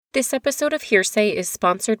This episode of Hearsay is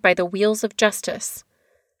sponsored by the Wheels of Justice,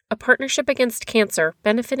 a partnership against cancer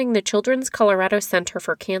benefiting the Children's Colorado Center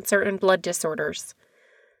for Cancer and Blood Disorders.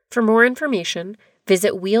 For more information,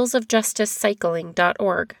 visit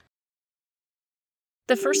wheelsofjusticecycling.org.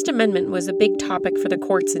 The First Amendment was a big topic for the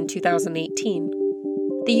courts in 2018.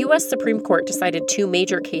 The U.S. Supreme Court decided two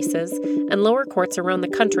major cases, and lower courts around the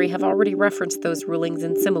country have already referenced those rulings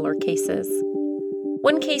in similar cases.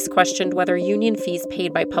 One case questioned whether union fees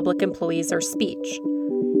paid by public employees are speech.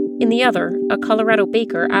 In the other, a Colorado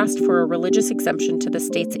baker asked for a religious exemption to the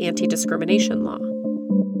state's anti-discrimination law.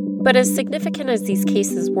 But as significant as these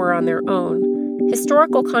cases were on their own,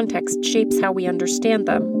 historical context shapes how we understand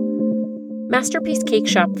them. Masterpiece Cake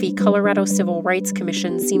Shop v. Colorado Civil Rights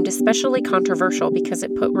Commission seemed especially controversial because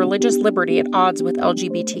it put religious liberty at odds with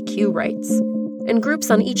LGBTQ rights. And groups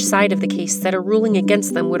on each side of the case said a ruling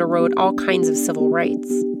against them would erode all kinds of civil rights.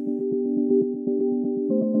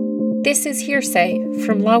 This is Hearsay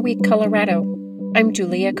from Law Week, Colorado. I'm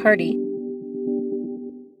Julia Cardi.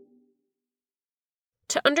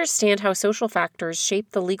 To understand how social factors shape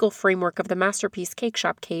the legal framework of the Masterpiece Cake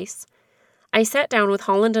Shop case, I sat down with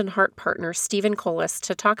Holland & Hart partner Stephen Collis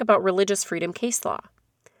to talk about religious freedom case law.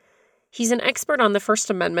 He's an expert on the First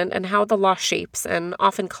Amendment and how the law shapes and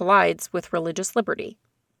often collides with religious liberty.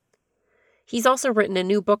 He's also written a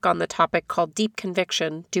new book on the topic called Deep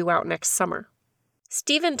Conviction, due out next summer.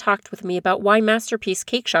 Stephen talked with me about why Masterpiece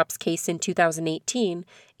Cake Shop's case in 2018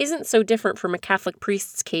 isn't so different from a Catholic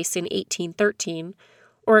priest's case in 1813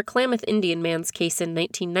 or a Klamath Indian man's case in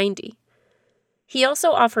 1990. He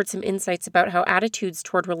also offered some insights about how attitudes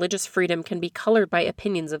toward religious freedom can be colored by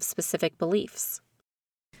opinions of specific beliefs.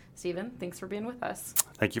 Stephen, thanks for being with us.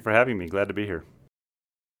 Thank you for having me. Glad to be here.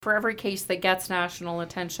 For every case that gets national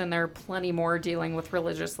attention, there are plenty more dealing with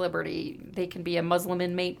religious liberty. They can be a Muslim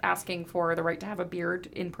inmate asking for the right to have a beard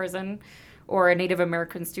in prison, or a Native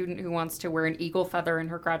American student who wants to wear an eagle feather in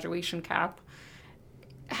her graduation cap.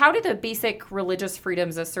 How do the basic religious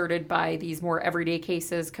freedoms asserted by these more everyday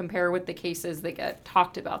cases compare with the cases that get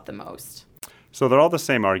talked about the most? So they're all the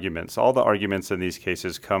same arguments. All the arguments in these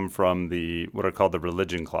cases come from what are called the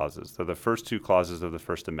religion clauses. They're the first two clauses of the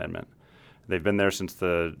First Amendment. They've been there since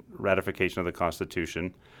the ratification of the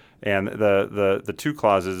Constitution. And the two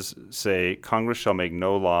clauses say Congress shall make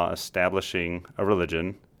no law establishing a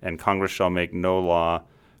religion, and Congress shall make no law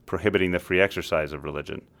prohibiting the free exercise of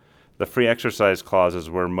religion. The free exercise clause is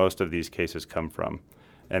where most of these cases come from.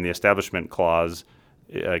 And the establishment clause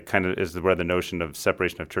kind of is where the notion of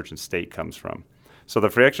separation of church and state comes from. So the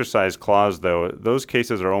free exercise clause, though, those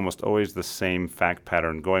cases are almost always the same fact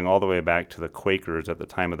pattern, going all the way back to the Quakers at the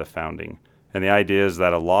time of the founding. And the idea is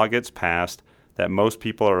that a law gets passed that most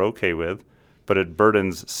people are okay with, but it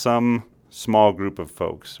burdens some small group of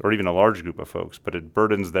folks, or even a large group of folks, but it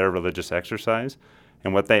burdens their religious exercise.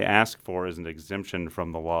 And what they ask for is an exemption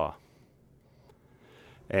from the law.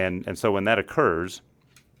 And so when that occurs,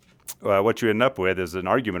 what you end up with is an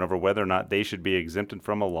argument over whether or not they should be exempted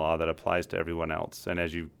from a law that applies to everyone else. And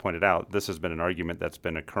as you pointed out, this has been an argument that's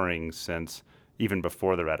been occurring since even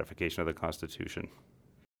before the ratification of the Constitution.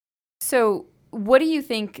 So what do you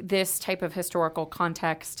think this type of historical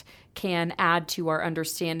context can add to our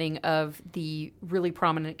understanding of the really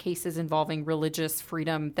prominent cases involving religious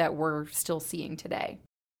freedom that we're still seeing today?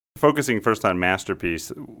 Focusing first on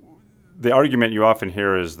Masterpiece, the argument you often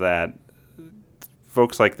hear is that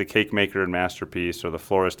folks like the cake maker in Masterpiece or the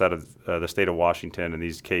florist out of the state of Washington in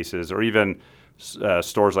these cases, or even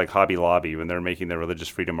stores like Hobby Lobby when they're making their religious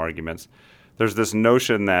freedom arguments, there's this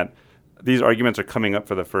notion that these arguments are coming up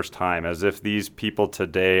for the first time, as if these people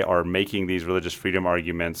today are making these religious freedom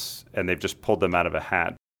arguments and they've just pulled them out of a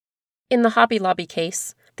hat. In the Hobby Lobby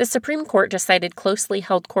case, the Supreme Court decided closely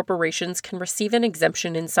held corporations can receive an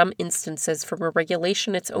exemption in some instances from a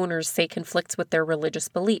regulation its owners say conflicts with their religious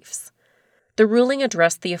beliefs. The ruling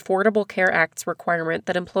addressed the Affordable Care Act's requirement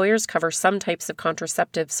that employers cover some types of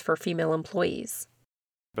contraceptives for female employees.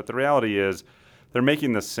 But the reality is, they're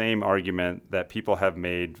making the same argument that people have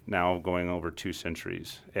made now going over 2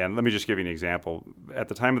 centuries. And let me just give you an example. At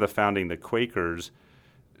the time of the founding, the Quakers,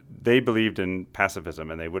 they believed in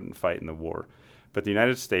pacifism and they wouldn't fight in the war. But the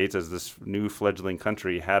United States, as this new fledgling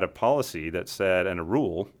country, had a policy that said, and a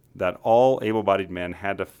rule, that all able-bodied men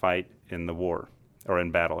had to fight in the war, or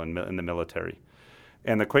in battle, in the military.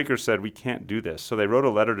 And the Quakers said, we can't do this. So they wrote a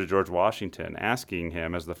letter to George Washington asking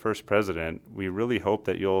him, as the first president, we really hope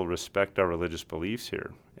that you'll respect our religious beliefs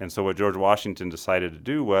here. And so what George Washington decided to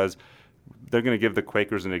do was they're going to give the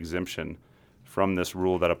Quakers an exemption from this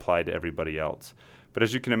rule that applied to everybody else. But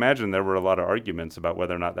as you can imagine, there were a lot of arguments about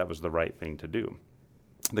whether or not that was the right thing to do.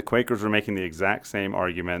 the Quakers were making the exact same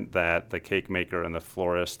argument that the cake maker and the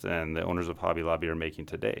florist and the owners of Hobby Lobby are making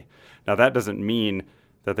today. Now, that doesn't mean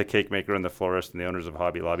that the cake maker and the florist and the owners of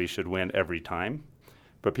Hobby Lobby should win every time,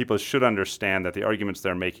 but people should understand that the arguments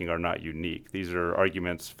they're making are not unique. These are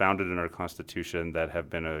arguments founded in our Constitution that have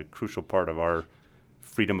been a crucial part of our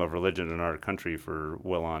freedom of religion in our country for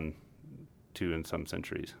well on to in some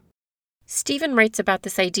centuries. Stephen writes about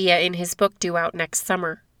this idea in his book due out next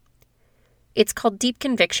summer. It's called Deep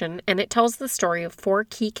Conviction, and it tells the story of 4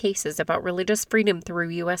 key cases about religious freedom through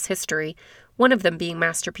U.S. history, one of them being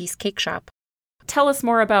Masterpiece Cake Shop. Tell us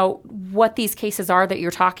more about what these cases are that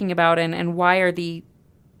you're talking about and why are they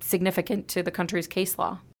significant to the country's case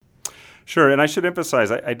law. Sure, and I should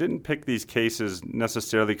emphasize, I didn't pick these cases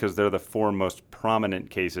necessarily because they're the 4 most prominent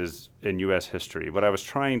cases in U.S. history. What I was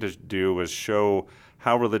trying to do was show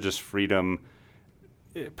how religious freedom,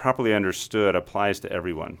 properly understood, applies to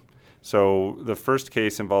everyone. So the first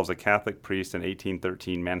case involves a Catholic priest in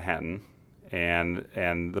 1813 Manhattan, and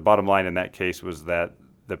the bottom line in that case was that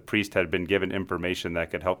the priest had been given information that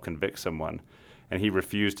could help convict someone, and he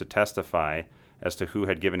refused to testify as to who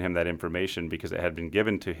had given him that information because it had been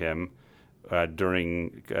given to him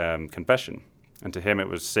during confession. And to him it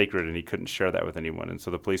was sacred and he couldn't share that with anyone, and so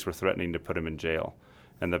the police were threatening to put him in jail.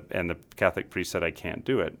 And the Catholic priest said, I can't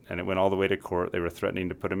do it. And it went all the way to court. They were threatening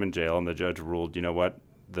to put him in jail, and the judge ruled, you know what?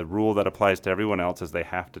 The rule that applies to everyone else is they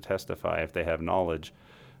have to testify if they have knowledge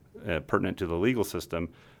pertinent to the legal system,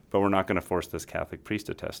 but we're not going to force this Catholic priest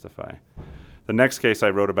to testify. The next case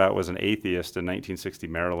I wrote about was an atheist in 1960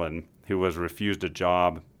 Maryland who was refused a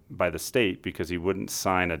job by the state because he wouldn't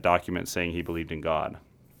sign a document saying he believed in God.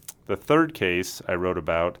 The third case I wrote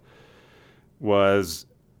about was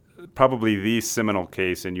probably the seminal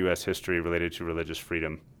case in U.S. history related to religious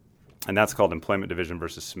freedom, and that's called Employment Division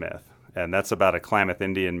versus Smith. And that's about a Klamath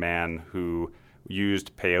Indian man who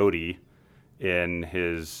used peyote in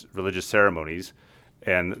his religious ceremonies.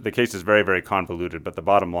 And the case is very, very convoluted, but the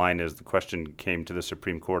bottom line is the question came to the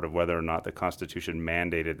Supreme Court of whether or not the Constitution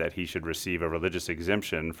mandated that he should receive a religious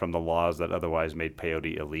exemption from the laws that otherwise made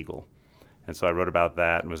peyote illegal. And so I wrote about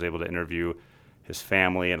that and was able to interview his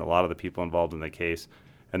family and a lot of the people involved in the case.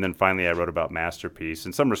 And then finally I wrote about Masterpiece,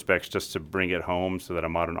 in some respects just to bring it home so that a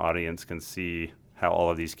modern audience can see how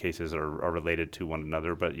all of these cases are related to one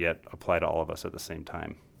another, but yet apply to all of us at the same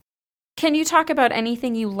time. Can you talk about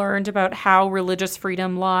anything you learned about how religious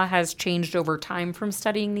freedom law has changed over time from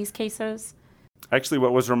studying these cases? Actually,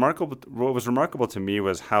 what was remarkable to me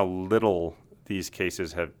was how little these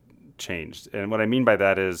cases have changed. And what I mean by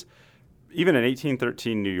that is, even in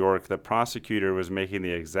 1813 New York, the prosecutor was making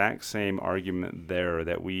the exact same argument there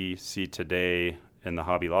that we see today in the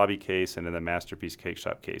Hobby Lobby case and in the Masterpiece Cake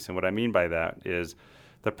Shop case. And what I mean by that is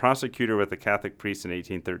the prosecutor with the Catholic priest in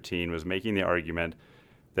 1813 was making the argument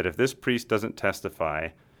that if this priest doesn't testify,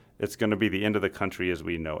 it's going to be the end of the country as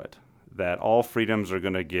we know it, that all freedoms are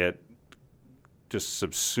going to get just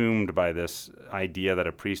subsumed by this idea that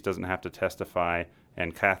a priest doesn't have to testify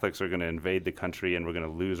and Catholics are going to invade the country and we're going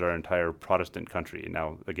to lose our entire Protestant country.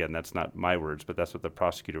 Now, again, that's not my words, but that's what the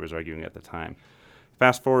prosecutor was arguing at the time.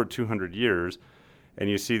 Fast forward 200 years, and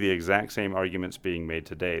you see the exact same arguments being made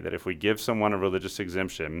today, that if we give someone a religious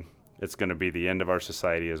exemption, it's going to be the end of our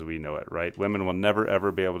society as we know it, right? Women will never, ever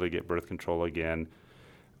be able to get birth control again,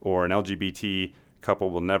 or an LGBT couple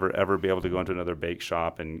will never, ever be able to go into another bake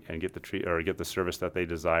shop and get the service that they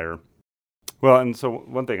desire. Well, and so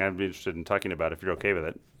one thing I'd be interested in talking about, if you're okay with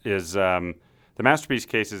it, is the Masterpiece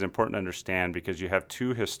case is important to understand because you have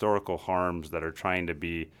 2 historical harms that we're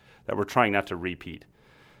trying not to repeat.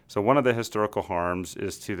 So one of the historical harms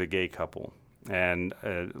is to the gay couple. And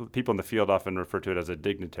people in the field often refer to it as a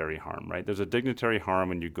dignitary harm, right? There's a dignitary harm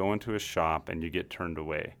when you go into a shop and you get turned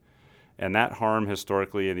away. And that harm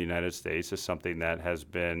historically in the United States is something that has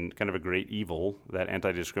been kind of a great evil that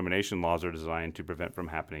anti-discrimination laws are designed to prevent from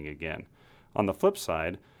happening again. On the flip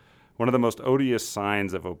side, one of the most odious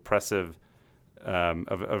signs of oppressive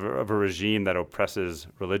of a regime that oppresses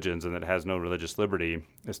religions and that has no religious liberty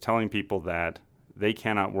is telling people that they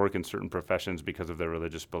cannot work in certain professions because of their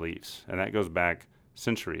religious beliefs. And that goes back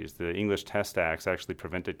centuries. The English Test Acts actually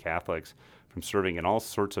prevented Catholics from serving in all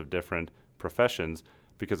sorts of different professions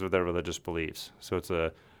because of their religious beliefs. So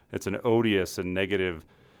it's an odious and negative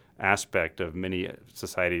aspect of many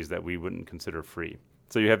societies that we wouldn't consider free.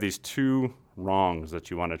 So you have these 2 wrongs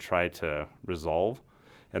that you want to try to resolve,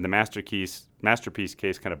 and the Masterpiece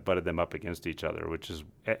case kind of butted them up against each other,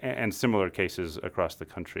 and similar cases across the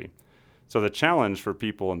country. So the challenge for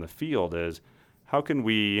people in the field is, how can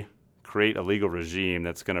we create a legal regime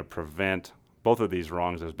that's going to prevent both of these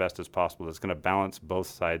wrongs as best as possible, that's going to balance both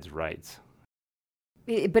sides' rights?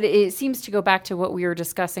 But it seems to go back to what we were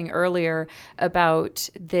discussing earlier about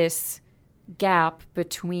this gap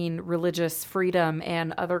between religious freedom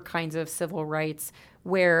and other kinds of civil rights,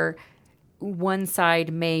 where one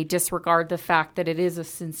side may disregard the fact that it is a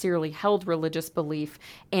sincerely held religious belief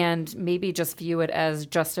and maybe just view it as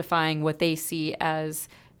justifying what they see as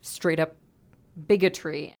straight up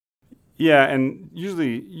bigotry. Yeah, and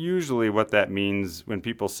usually what that means when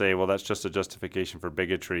people say, well, that's just a justification for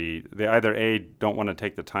bigotry, they either A, don't want to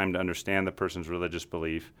take the time to understand the person's religious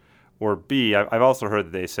belief, or B, I've also heard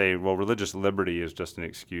that they say, well, religious liberty is just an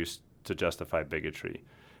excuse to justify bigotry.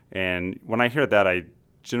 And when I hear that, I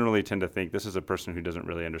generally tend to think this is a person who doesn't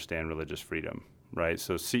really understand religious freedom, right?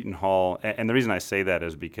 So Seton Hall, and the reason I say that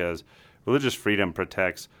is because religious freedom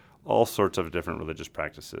protects all sorts of different religious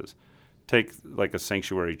practices. Take like a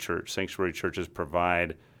sanctuary church. Sanctuary churches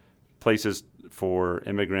provide places for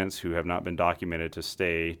immigrants who have not been documented to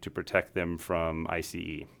stay to protect them from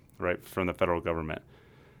ICE, right, from the federal government.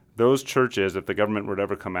 Those churches, if the government were to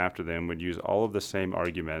ever come after them, would use all of the same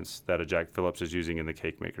arguments that a Jack Phillips is using in the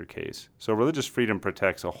cake maker case. So religious freedom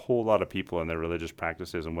protects a whole lot of people in their religious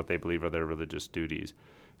practices and what they believe are their religious duties.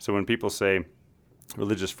 So when people say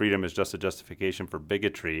religious freedom is just a justification for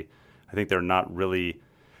bigotry, I think they're not really,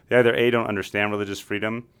 they either A, don't understand religious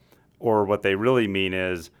freedom, or what they really mean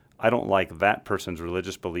is, I don't like that person's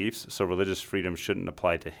religious beliefs, so religious freedom shouldn't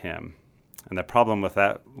apply to him. And the problem with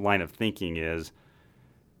that line of thinking is,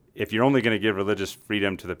 if you're only going to give religious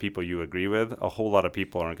freedom to the people you agree with, a whole lot of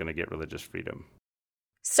people aren't going to get religious freedom.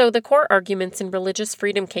 So the core arguments in religious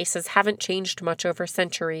freedom cases haven't changed much over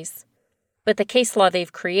centuries. But the case law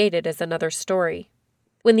they've created is another story.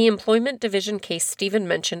 When the Employment Division case Stephen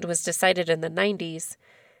mentioned was decided in the 90s,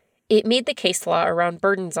 it made the case law around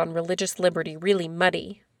burdens on religious liberty really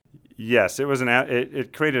muddy. Yes,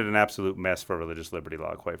 it created an absolute mess for religious liberty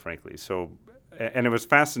law, quite frankly. And it was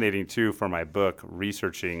fascinating, too, for my book,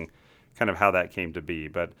 researching kind of how that came to be.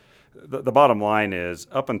 But the bottom line is,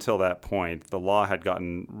 up until that point, the law had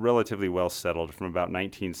gotten relatively well settled from about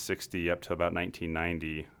 1960 up to about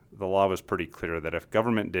 1990. The law was pretty clear that if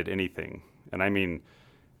government did anything, and I mean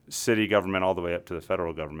city government all the way up to the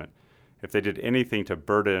federal government, if they did anything to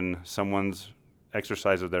burden someone's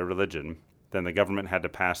exercise of their religion, then the government had to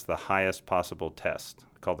pass the highest possible test,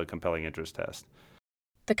 called the compelling interest test.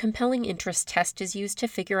 The compelling interest test is used to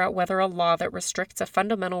figure out whether a law that restricts a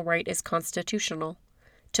fundamental right is constitutional.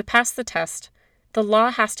 To pass the test, the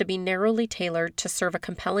law has to be narrowly tailored to serve a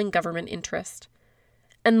compelling government interest.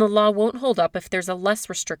 And the law won't hold up if there's a less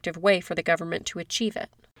restrictive way for the government to achieve it.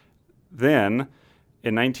 Then,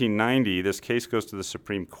 in 1990, this case goes to the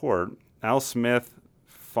Supreme Court. Al Smith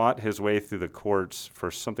fought his way through the courts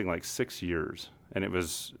for something like 6 years. And it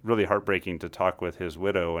was really heartbreaking to talk with his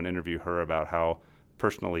widow and interview her about how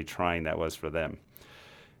personally trying that was for them.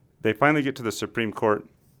 They finally get to the Supreme Court,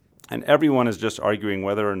 and everyone is just arguing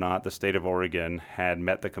whether or not the state of Oregon had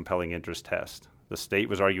met the compelling interest test. The state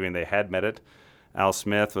was arguing they had met it. Al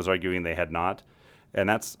Smith was arguing they had not. And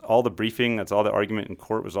that's all the briefing, that's all the argument in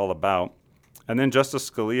court was all about. And then Justice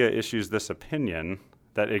Scalia issues this opinion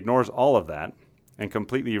that ignores all of that and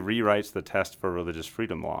completely rewrites the test for religious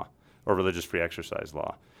freedom law or religious free exercise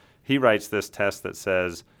law. He writes this test that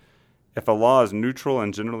says, if a law is neutral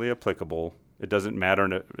and generally applicable, it doesn't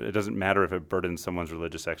matter if it burdens someone's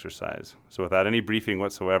religious exercise. So without any briefing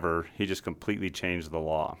whatsoever, he just completely changed the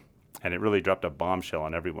law. And it really dropped a bombshell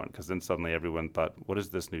on everyone, because then suddenly everyone thought, what is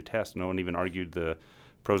this new test? No one even argued the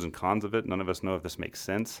pros and cons of it. None of us know if this makes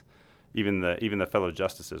sense. Even the fellow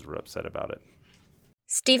justices were upset about it.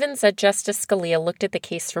 Stephen said Justice Scalia looked at the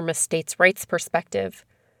case from a states' rights perspective.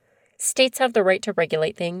 States have the right to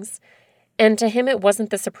regulate things, and to him it wasn't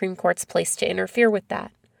the Supreme Court's place to interfere with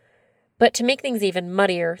that. But to make things even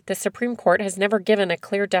muddier, the Supreme Court has never given a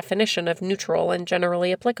clear definition of neutral and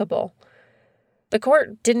generally applicable. The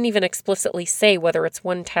court didn't even explicitly say whether it's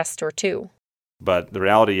one test or two. But the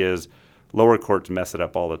reality is, lower courts mess it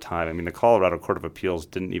up all the time. I mean, the Colorado Court of Appeals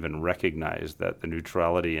didn't even recognize that the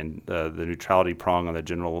neutrality and the neutrality prong and the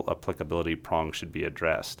general applicability prong should be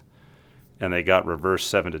addressed. And they got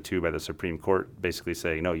reversed 7-2 by the Supreme Court, basically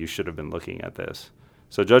saying, no, you should have been looking at this.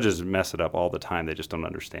 So judges mess it up all the time. They just don't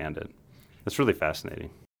understand it. It's really fascinating.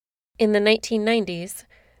 In the 1990s,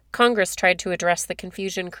 Congress tried to address the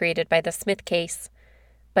confusion created by the Smith case.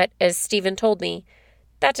 But as Stephen told me,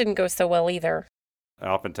 that didn't go so well either. I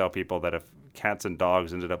often tell people that if cats and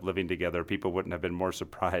dogs ended up living together, people wouldn't have been more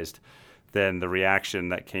surprised than the reaction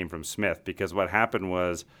that came from Smith. Because what happened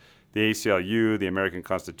was the ACLU, the American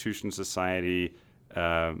Constitution Society,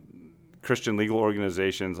 Christian legal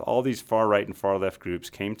organizations, all these far right and far left groups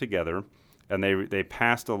came together and they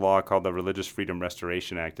passed a law called the Religious Freedom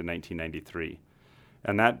Restoration Act in 1993.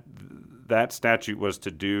 And that statute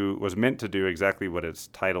was meant to do exactly what its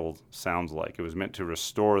title sounds like. It was meant to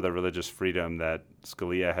restore the religious freedom that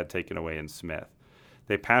Scalia had taken away in Smith.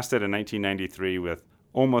 They passed it in 1993 with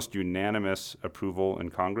almost unanimous approval in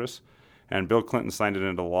Congress, and Bill Clinton signed it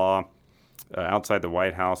into law outside the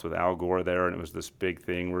White House with Al Gore there, and it was this big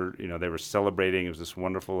thing where they were celebrating. It was this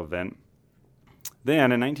wonderful event.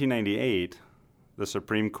 Then in 1998, the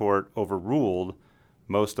Supreme Court overruled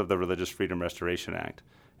most of the Religious Freedom Restoration Act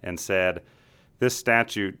and said this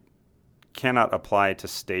statute cannot apply to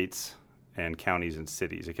states and counties and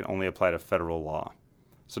cities. It can only apply to federal law.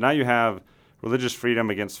 So now you have religious freedom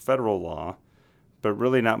against federal law, but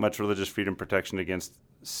really not much religious freedom protection against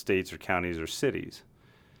states or counties or cities.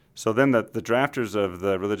 So then the drafters of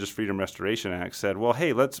the Religious Freedom Restoration Act said, well,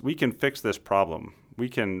 hey, we can fix this problem. We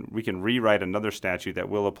can rewrite another statute that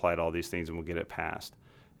will apply to all these things and we'll get it passed.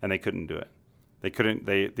 And they couldn't do it.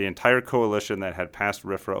 The entire coalition that had passed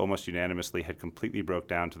RFRA almost unanimously had completely broke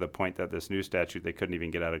down to the point that this new statute, they couldn't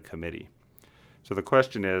even get out of committee. So the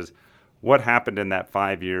question is, what happened in that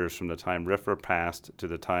 5 years from the time RFRA passed to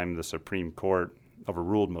the time the Supreme Court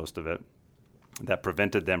overruled most of it that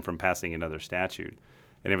prevented them from passing another statute?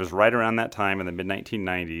 And it was right around that time in the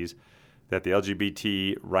mid-1990s that the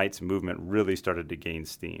LGBT rights movement really started to gain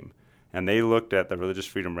steam. And they looked at the Religious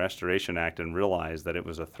Freedom Restoration Act and realized that it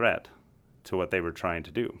was a threat to what they were trying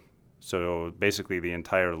to do. So basically the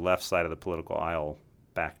entire left side of the political aisle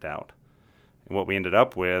backed out. And what we ended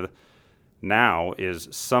up with now is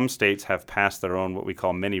some states have passed their own what we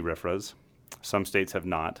call mini RFRAs. Some states have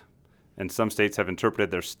not. And some states have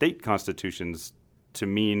interpreted their state constitutions to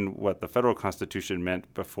mean what the federal constitution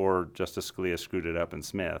meant before Justice Scalia screwed it up in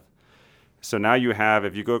Smith. So now you have,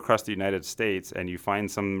 if you go across the United States and you find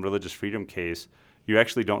some religious freedom case, you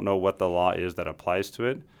actually don't know what the law is that applies to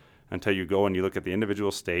it until you go and you look at the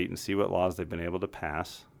individual state and see what laws they've been able to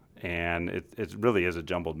pass. And it really is a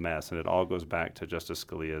jumbled mess, and it all goes back to Justice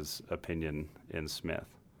Scalia's opinion in Smith.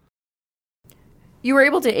 You were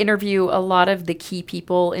able to interview a lot of the key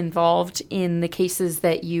people involved in the cases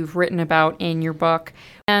that you've written about in your book.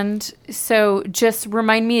 And so just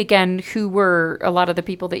remind me again, who were a lot of the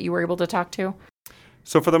people that you were able to talk to?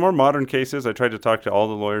 So for the more modern cases, I tried to talk to all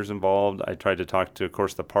the lawyers involved. I tried to talk to, of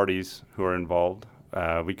course, the parties who are involved.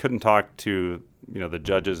 We couldn't talk to the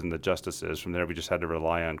judges and the justices. From there, we just had to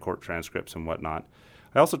rely on court transcripts and whatnot.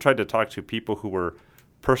 I also tried to talk to people who were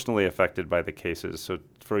personally affected by the cases. So,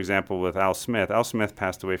 for example, with Al Smith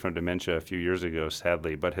passed away from dementia a few years ago,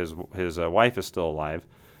 sadly, but his wife is still alive,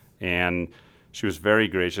 and she was very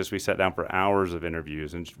gracious. We sat down for hours of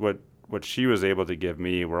interviews, and what she was able to give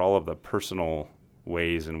me were all of the personal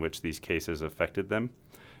ways in which these cases affected them.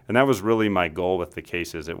 And that was really my goal with the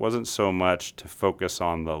cases. It wasn't so much to focus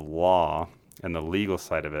on the law and the legal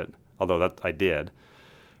side of it, although that I did,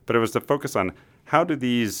 but it was to focus on how do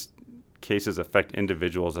these cases affect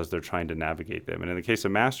individuals as they're trying to navigate them. And in the case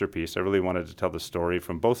of Masterpiece, I really wanted to tell the story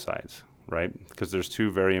from both sides, right? Because there's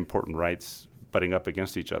two very important rights butting up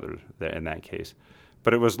against each other in that case.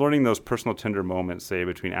 But it was learning those personal tender moments, say,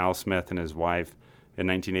 between Al Smith and his wife in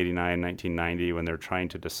 1989, 1990, when they're trying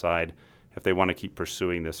to decide if they want to keep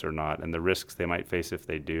pursuing this or not, and the risks they might face if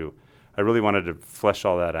they do. I really wanted to flesh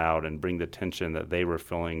all that out and bring the tension that they were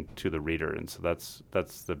feeling to the reader. And so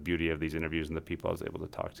that's the beauty of these interviews and the people I was able to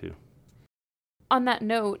talk to. On that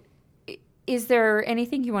note, is there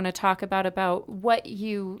anything you want to talk about what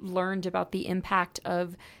you learned about the impact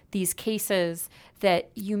of these cases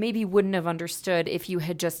that you maybe wouldn't have understood if you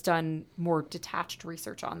had just done more detached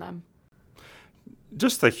research on them?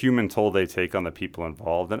 Just the human toll they take on the people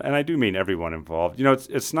involved, and I do mean everyone involved.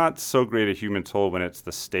 It's not so great a human toll when it's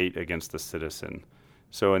the state against the citizen.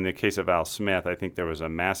 So in the case of Al Smith, I think there was a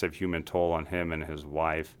massive human toll on him and his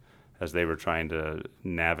wife as they were trying to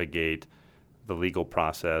navigate the legal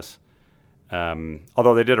process.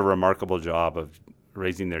 Although they did a remarkable job of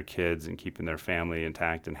raising their kids and keeping their family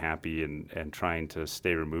intact and happy and trying to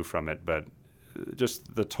stay removed from it, but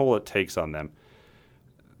just the toll it takes on them.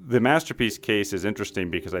 The Masterpiece case is interesting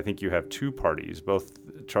because I think you have two parties, both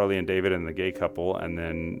Charlie and David and the gay couple, and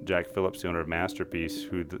then Jack Phillips, the owner of Masterpiece,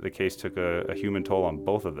 who the case took a human toll on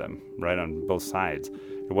both of them, right, on both sides.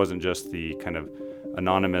 It wasn't just the kind of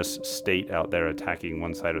anonymous state out there attacking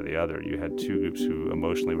one side or the other. You had two groups who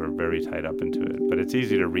emotionally were very tied up into it. But it's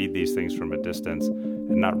easy to read these things from a distance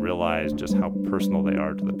and not realize just how personal they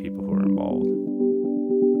are to the people who are involved.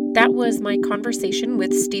 That was my conversation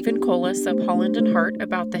with Stephen Collis of Holland & Hart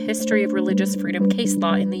about the history of religious freedom case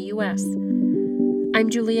law in the U.S. I'm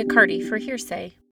Julia Carty for Hearsay.